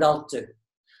like an adult do.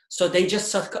 So they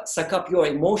just suck up your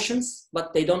emotions,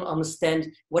 but they don't understand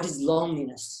what is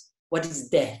loneliness, what is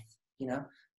death,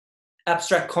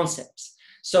 abstract concepts.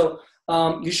 So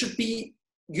you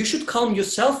should calm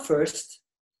yourself first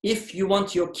if you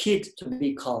want your kid to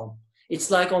be calm. It's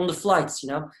like on the flights,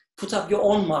 put up your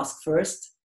own mask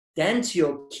first, then to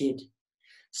your kid.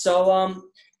 So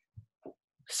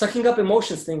sucking up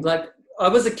emotions thing, like, I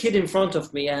was a kid in front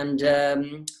of me, and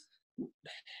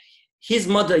his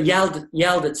mother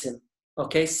yelled at him.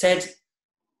 Okay, said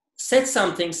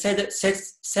something,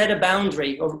 said a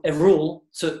boundary or a rule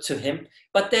to him,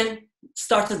 but then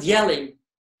started yelling,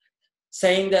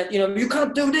 saying that you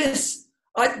can't do this.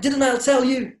 I'll tell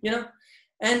you,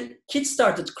 And kid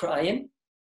started crying.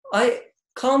 I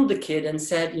calmed the kid and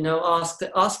said,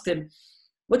 asked him,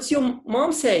 "What's your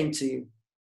mom saying to you?"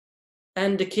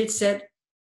 And the kid said,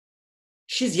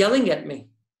 "She's yelling at me."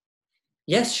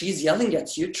 Yes, she's yelling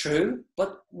at you, true,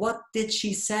 but what did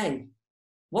she say?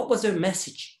 What was her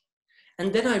message?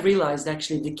 And then I realized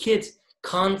actually the kid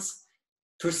can't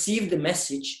perceive the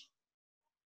message.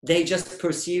 They just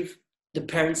perceive the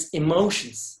parents'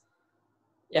 emotions.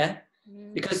 Yeah?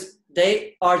 Because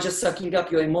they are just sucking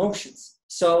up your emotions.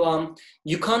 So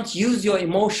you can't use your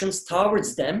emotions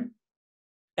towards them,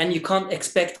 and you can't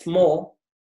expect more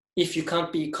if you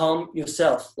can't be calm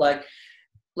yourself. Like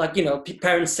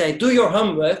parents say, "Do your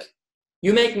homework,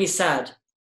 you make me sad."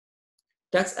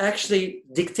 That's actually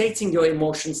dictating your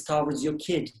emotions towards your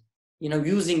kid,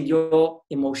 using your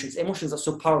emotions. Emotions are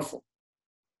so powerful.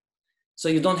 So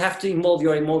you don't have to involve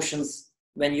your emotions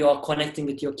when you are connecting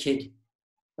with your kid.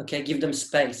 Okay, give them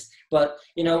space. But,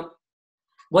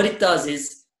 what it does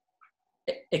is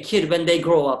a kid, when they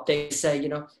grow up, they say,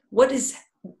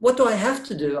 what do I have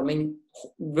to do?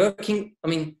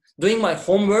 Doing my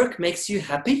homework makes you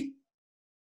happy?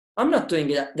 I'm not doing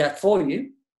that for you.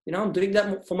 I'm doing that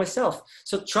for myself.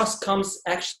 So trust comes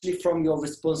actually from your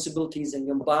responsibilities and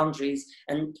your boundaries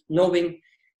and knowing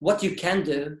what you can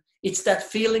do. It's that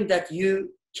feeling that you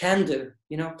can do.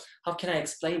 How can I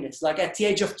explain this? Like at the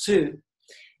age of 2,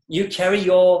 you carry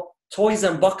your toys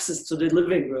and boxes to the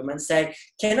living room and say,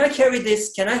 "Can I carry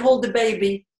this? Can I hold the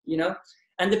baby?"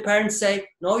 And the parents say,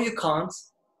 "No, you can't."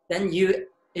 Then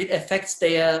it affects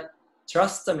their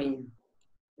trust.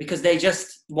 Because they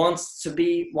just want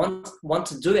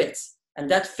to do it. And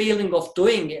that feeling of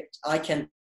doing it, I can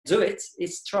do it,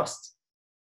 is trust.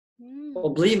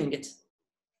 Or believing it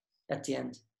at the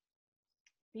end.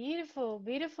 Beautiful,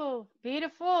 beautiful,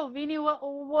 beautiful. Veenu,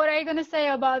 what are you going to say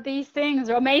about these things?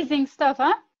 Amazing stuff,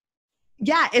 huh?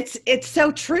 Yeah, it's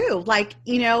so true. Like,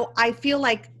 I feel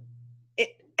like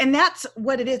and that's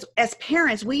what it is. As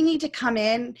parents, we need to come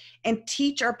in and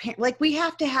teach our parents. Like we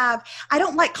have to have, I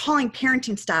don't like calling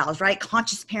parenting styles, right?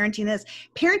 Conscious parenting is.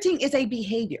 Parenting is a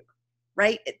behavior,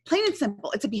 right? Plain and simple,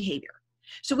 it's a behavior.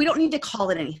 So we don't need to call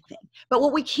it anything. But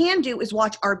what we can do is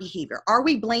watch our behavior. Are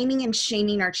we blaming and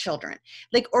shaming our children?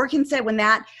 Like Orkun said, when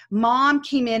that mom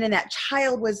came in and that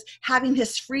child was having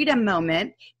his freedom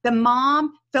moment, the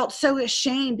mom felt so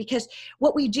ashamed, because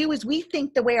what we do is we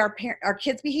think the way our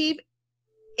kids behave,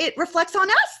 it reflects on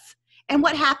us. And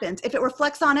what happens? If it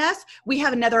reflects on us, we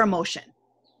have another emotion,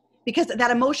 because that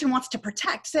emotion wants to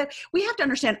protect. So we have to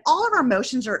understand all of our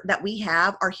emotions that we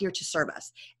have are here to serve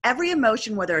us. Every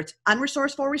emotion, whether it's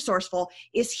unresourceful or resourceful,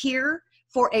 is here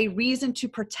for a reason to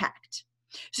protect.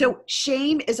 So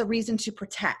shame is a reason to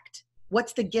protect.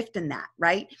 What's the gift in that,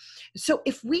 right? So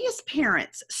if we as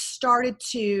parents started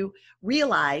to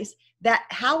realize that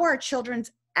how our children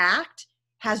act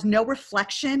has no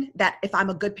reflection that if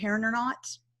I'm a good parent or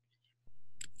not,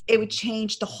 it would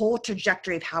change the whole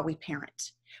trajectory of how we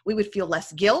parent. We would feel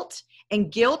less guilt,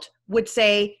 and guilt would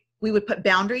say, We would put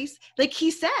boundaries. Like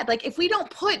he said, like if we don't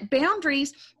put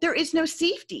boundaries, there is no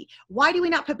safety. Why do we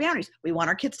not put boundaries? We want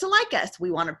our kids to like us.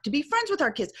 We want to be friends with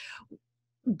our kids.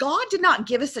 God did not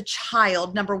give us a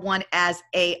child, number one, as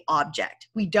a object.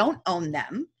 We don't own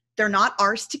them. They're not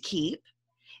ours to keep.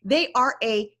 They are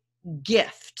a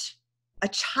gift. A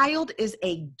child is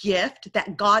a gift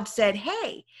that God said,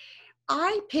 hey,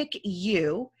 I pick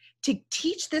you to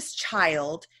teach this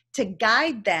child, to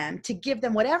guide them, to give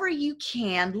them whatever you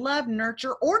can, love,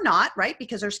 nurture, or not, right?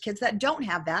 Because there's kids that don't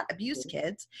have that, abused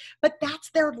kids, but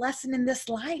that's their lesson in this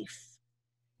life.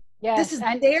 Yes, this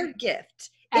is their gift.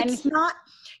 It's not,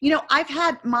 I've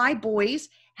had, my boys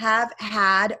have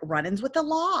had run-ins with the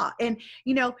law. And,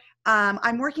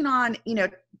 I'm working on,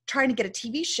 trying to get a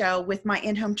TV show with my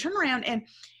in-home turnaround. And,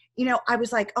 I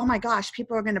was like, oh my gosh,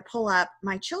 people are going to pull up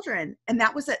my children. And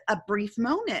that was a brief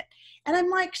moment. And I'm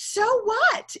like, so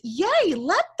what? Yay,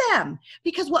 let them.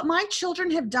 Because what my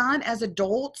children have done as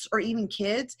adults or even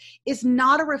kids is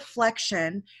not a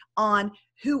reflection on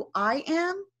who I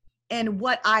am and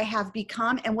what I have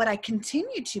become and what I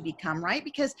continue to become, right?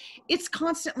 Because it's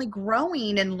constantly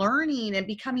growing and learning and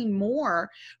becoming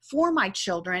more for my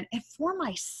children and for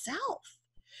myself.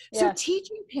 Yes. So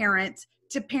teaching parents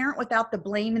to parent without the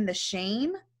blame and the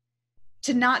shame,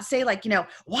 to not say like,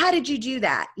 why did you do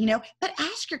that? But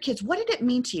ask your kids, what did it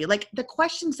mean to you? Like the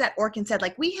questions that Orkun said,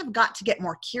 like we have got to get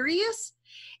more curious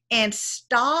and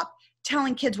stop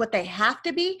telling kids what they have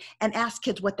to be and ask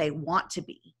kids what they want to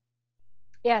be.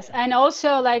 Yes, and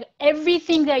also like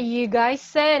everything that you guys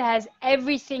said has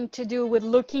everything to do with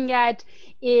looking at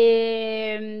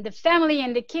the family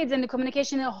and the kids and the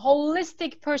communication in a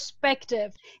holistic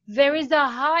perspective. There is a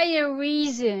higher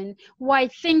reason why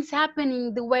things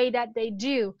happening the way that they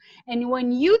do. And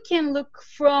when you can look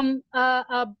from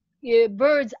a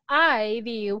bird's eye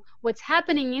view what's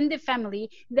happening in the family,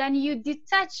 then you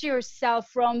detach yourself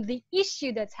from the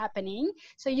issue that's happening.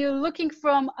 So you're looking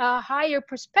from a higher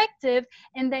perspective,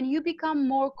 and then you become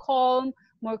more calm,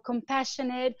 more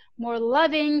compassionate, more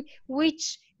loving,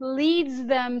 which leads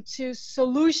them to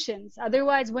solutions.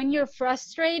 Otherwise, when you're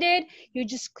frustrated, you're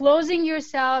just closing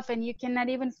yourself and you cannot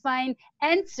even find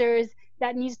answers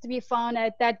that needs to be found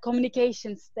at that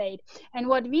communication state. And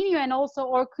what Veenu and also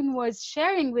Orkun was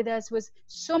sharing with us was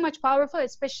so much powerful,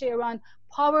 especially around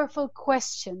powerful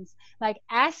questions, like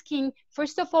asking,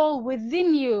 first of all,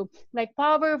 within you, like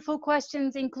powerful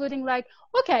questions, including like,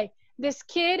 okay, this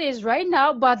kid is right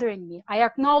now bothering me. I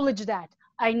acknowledge that.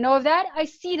 I know that, I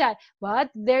see that,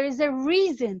 but there is a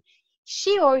reason.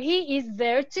 She or he is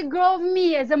there to grow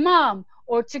me as a mom,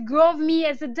 or to grow me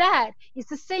as a dad. It's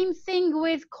the same thing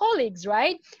with colleagues,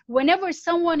 right? Whenever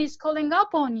someone is calling up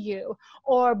on you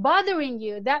or bothering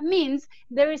you, that means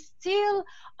there is still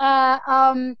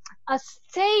a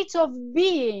state of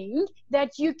being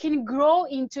that you can grow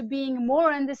into being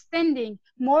more understanding,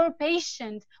 more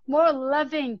patient, more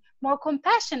loving, more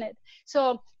compassionate.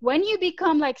 So when you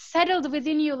become like settled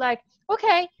within you, like,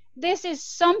 okay, this is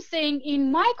something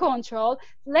in my control,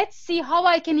 let's see how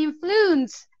I can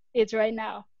influence it right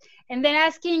now. And then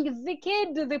asking the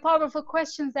kid the powerful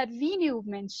questions that Veenu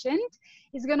mentioned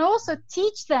is going to also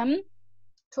teach them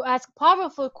to ask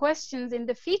powerful questions in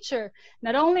the future,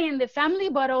 not only in the family,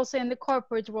 but also in the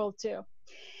corporate world too.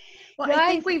 Well, guys, I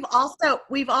think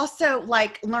we've also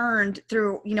like learned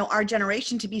through, our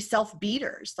generation to be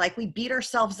self-beaters. Like we beat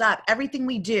ourselves up. Everything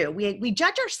we do, we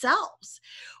judge ourselves.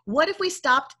 What if we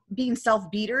stopped being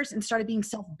self-beaters and started being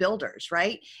self-builders,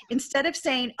 right? Instead of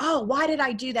saying, oh, why did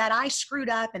I do that? I screwed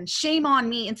up and shame on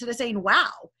me. Instead of saying,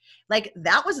 wow, like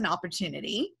that was an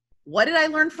opportunity. What did I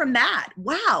learn from that?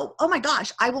 Wow. Oh my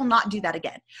gosh, I will not do that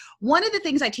again. One of the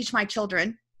things I teach my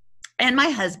children and my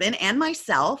husband and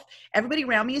myself, everybody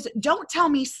around me, is don't tell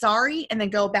me sorry and then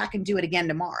go back and do it again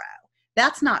tomorrow.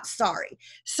 That's not sorry.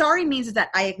 Sorry means is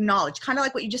that I acknowledge, kind of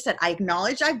like what you just said. I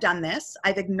acknowledge I've done this.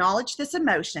 I've acknowledged this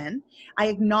emotion. I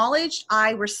acknowledged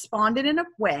I responded in a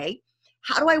way.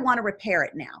 How do I want to repair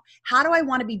it now? How do I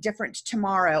want to be different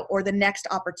tomorrow or the next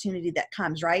opportunity that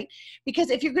comes, right? Because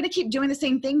if you're going to keep doing the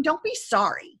same thing, don't be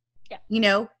sorry.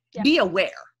 Yeah. Be aware.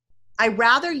 I'd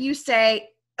rather you say,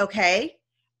 okay,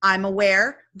 I'm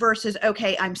aware versus,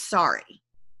 okay, I'm sorry.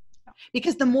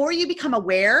 Because the more you become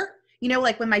aware,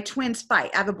 like when my twins fight,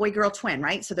 I have a boy-girl twin,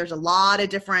 right? So there's a lot of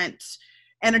different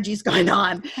energies going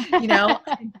on,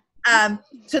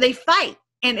 so they fight.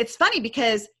 And it's funny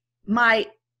because my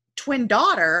twin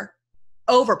daughter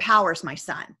overpowers my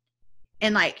son.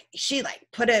 And like, she like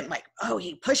put him like, oh,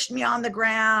 he pushed me on the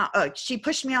ground. Oh, she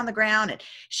pushed me on the ground and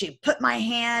she put my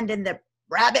hand in the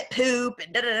rabbit poop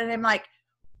and da, da, da. And I'm like,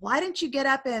 why didn't you get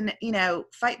up and,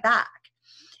 fight back?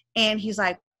 And he's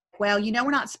like, well, you know, we're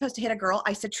not supposed to hit a girl.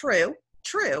 I said, true.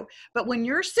 But when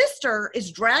your sister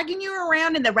is dragging you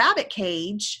around in the rabbit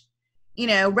cage, you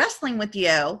know, wrestling with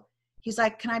you, he's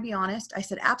like, can I be honest? I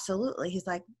said, absolutely. He's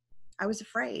like, I was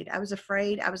afraid. I was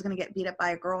afraid I was going to get beat up by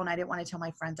a girl, and I didn't want to tell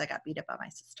my friends I got beat up by my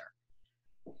sister.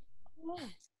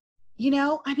 You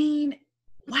know, I mean,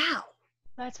 wow.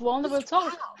 That's wonderful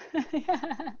talk. Wow.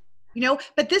 You know,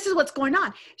 but this is what's going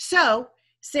on. So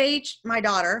Sage, my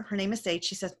daughter, her name is Sage,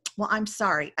 she says, well, I'm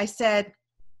sorry. I said,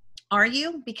 are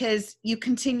you? Because you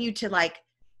continue to, like,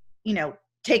 you know,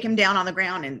 take him down on the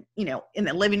ground and, you know, in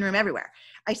the living room, everywhere.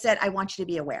 I said, I want you to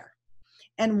be aware.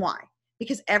 And why?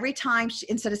 Because every time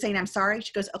instead of saying, I'm sorry,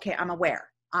 she goes, okay, I'm aware.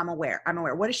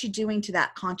 What is she doing to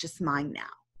that conscious mind now?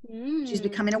 She's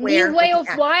becoming aware. New way of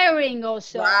wiring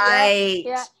also. Right.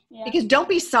 Yeah. Because don't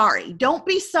be sorry. Don't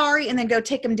be sorry and then go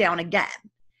take them down again.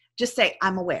 Just say,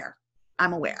 I'm aware.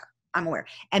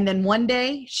 And then one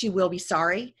day she will be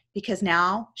sorry, because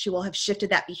now she will have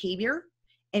shifted that behavior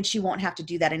and she won't have to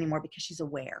do that anymore because she's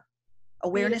aware.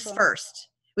 Awareness first.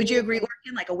 Would you agree,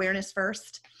 Orkun? Like, awareness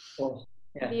first? Well,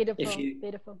 yeah.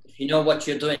 Beautiful. If you know what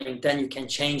you're doing, then you can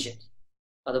change it.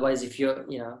 Otherwise, if you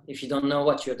don't know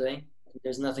what you're doing,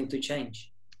 there's nothing to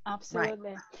change.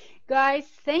 Absolutely. Right. Guys,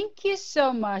 thank you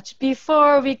so much.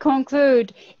 Before we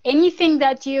conclude, anything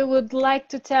that you would like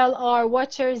to tell our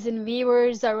watchers and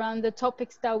viewers around the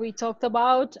topics that we talked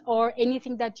about, or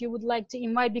anything that you would like to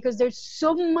invite, because there's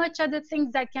so much other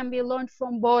things that can be learned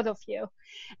from both of you.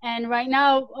 And right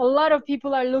now, a lot of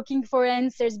people are looking for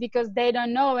answers because they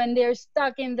don't know, and they're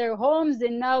stuck in their homes.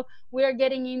 And now we're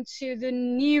getting into the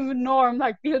new norm,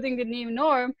 like building the new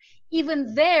norm.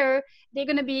 Even there, they're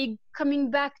going to be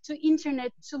coming back to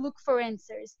internet to look for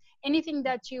answers. Anything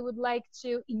that you would like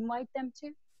to invite them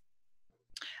to?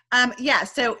 Yeah,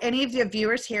 so any of the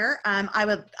viewers here, I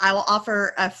will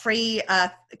offer a free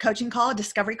coaching call, a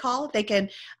discovery call. They can,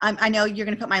 I know you're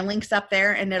going to put my links up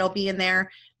there, and it'll be in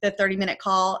there, the 30-minute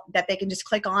call that they can just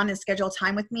click on and schedule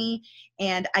time with me.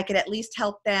 And I could at least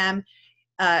help them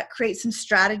create some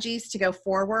strategies to go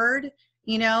forward.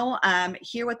 You know,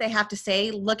 hear what they have to say,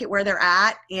 look at where they're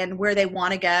at and where they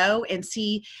want to go, and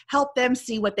help them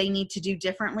see what they need to do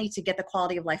differently to get the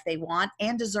quality of life they want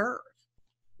and deserve.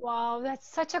 Wow,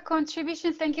 that's such a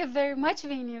contribution. Thank you very much,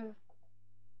 Veenu.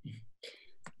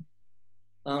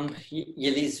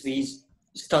 Yeliz, we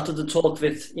started the talk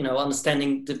with,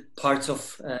 understanding the parts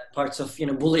of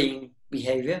bullying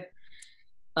behavior,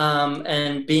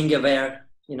 and being aware,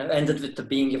 ended with the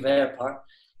being aware part.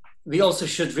 We also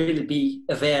should really be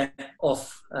aware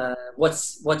of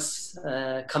what's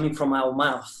coming from our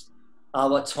mouth,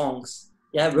 our tongues.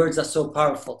 Yeah, words are so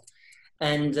powerful.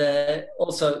 And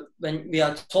also, when we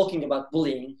are talking about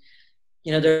bullying,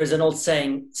 there's an old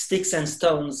saying, sticks and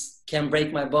stones can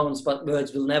break my bones, but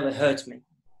words will never hurt me.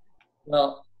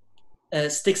 Well,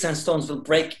 sticks and stones will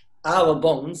break our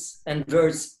bones, and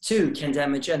words too can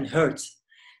damage and hurt.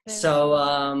 So,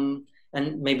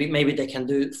 and maybe they can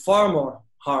do far more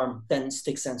harm than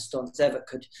sticks and stones ever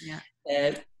could. Yeah.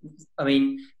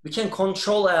 We can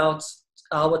control out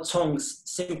our tongues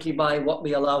simply by what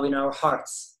we allow in our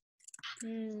hearts.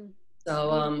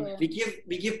 So we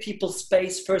give people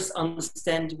space, first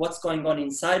understand what's going on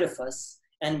inside of us,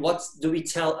 and what do we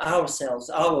tell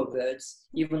ourselves, our words,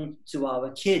 even to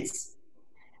our kids,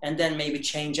 and then maybe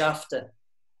change after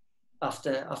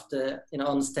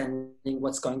understanding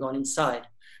what's going on inside.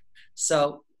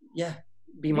 So yeah.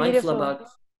 Be mindful about what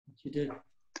you do.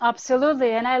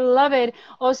 Absolutely, and I love it.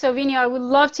 Also, Veenu, I would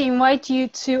love to invite you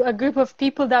to a group of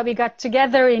people that we got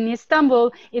together in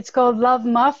Istanbul. It's called Love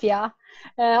Mafia.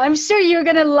 I'm sure you're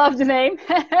going to love the name.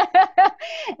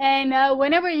 And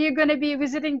whenever you're going to be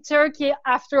visiting Turkey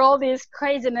after all this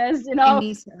craziness, I know.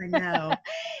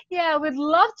 Yeah, we'd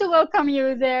love to welcome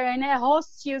you there and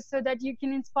host you so that you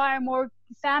can inspire more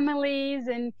families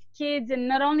and kids. And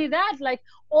not only that, like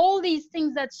all these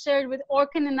things that's shared with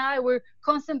Orkun and I, we're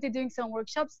constantly doing some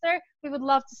workshops there. We would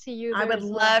love to see you there. I would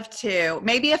love to.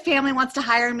 Maybe a family wants to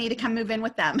hire me to come move in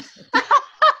with them.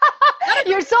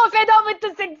 You're so fed up with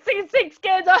the six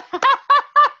kids.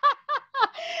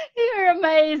 You're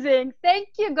amazing. Thank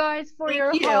you guys for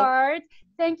your heart.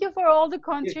 Thank you for all the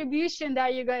contribution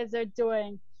that you guys are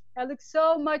doing. I look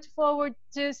so much forward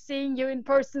to seeing you in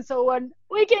person, so when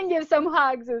we can give some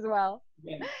hugs as well.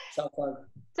 Yeah, so fun.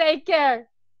 Take care.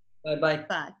 Bye-bye.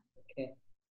 Bye. Okay.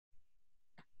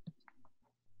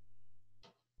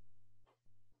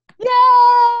 Yay!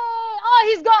 Oh,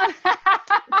 he's gone.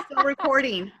 It's still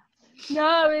recording.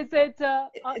 No, it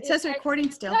says recording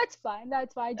still. That's fine.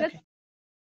 Just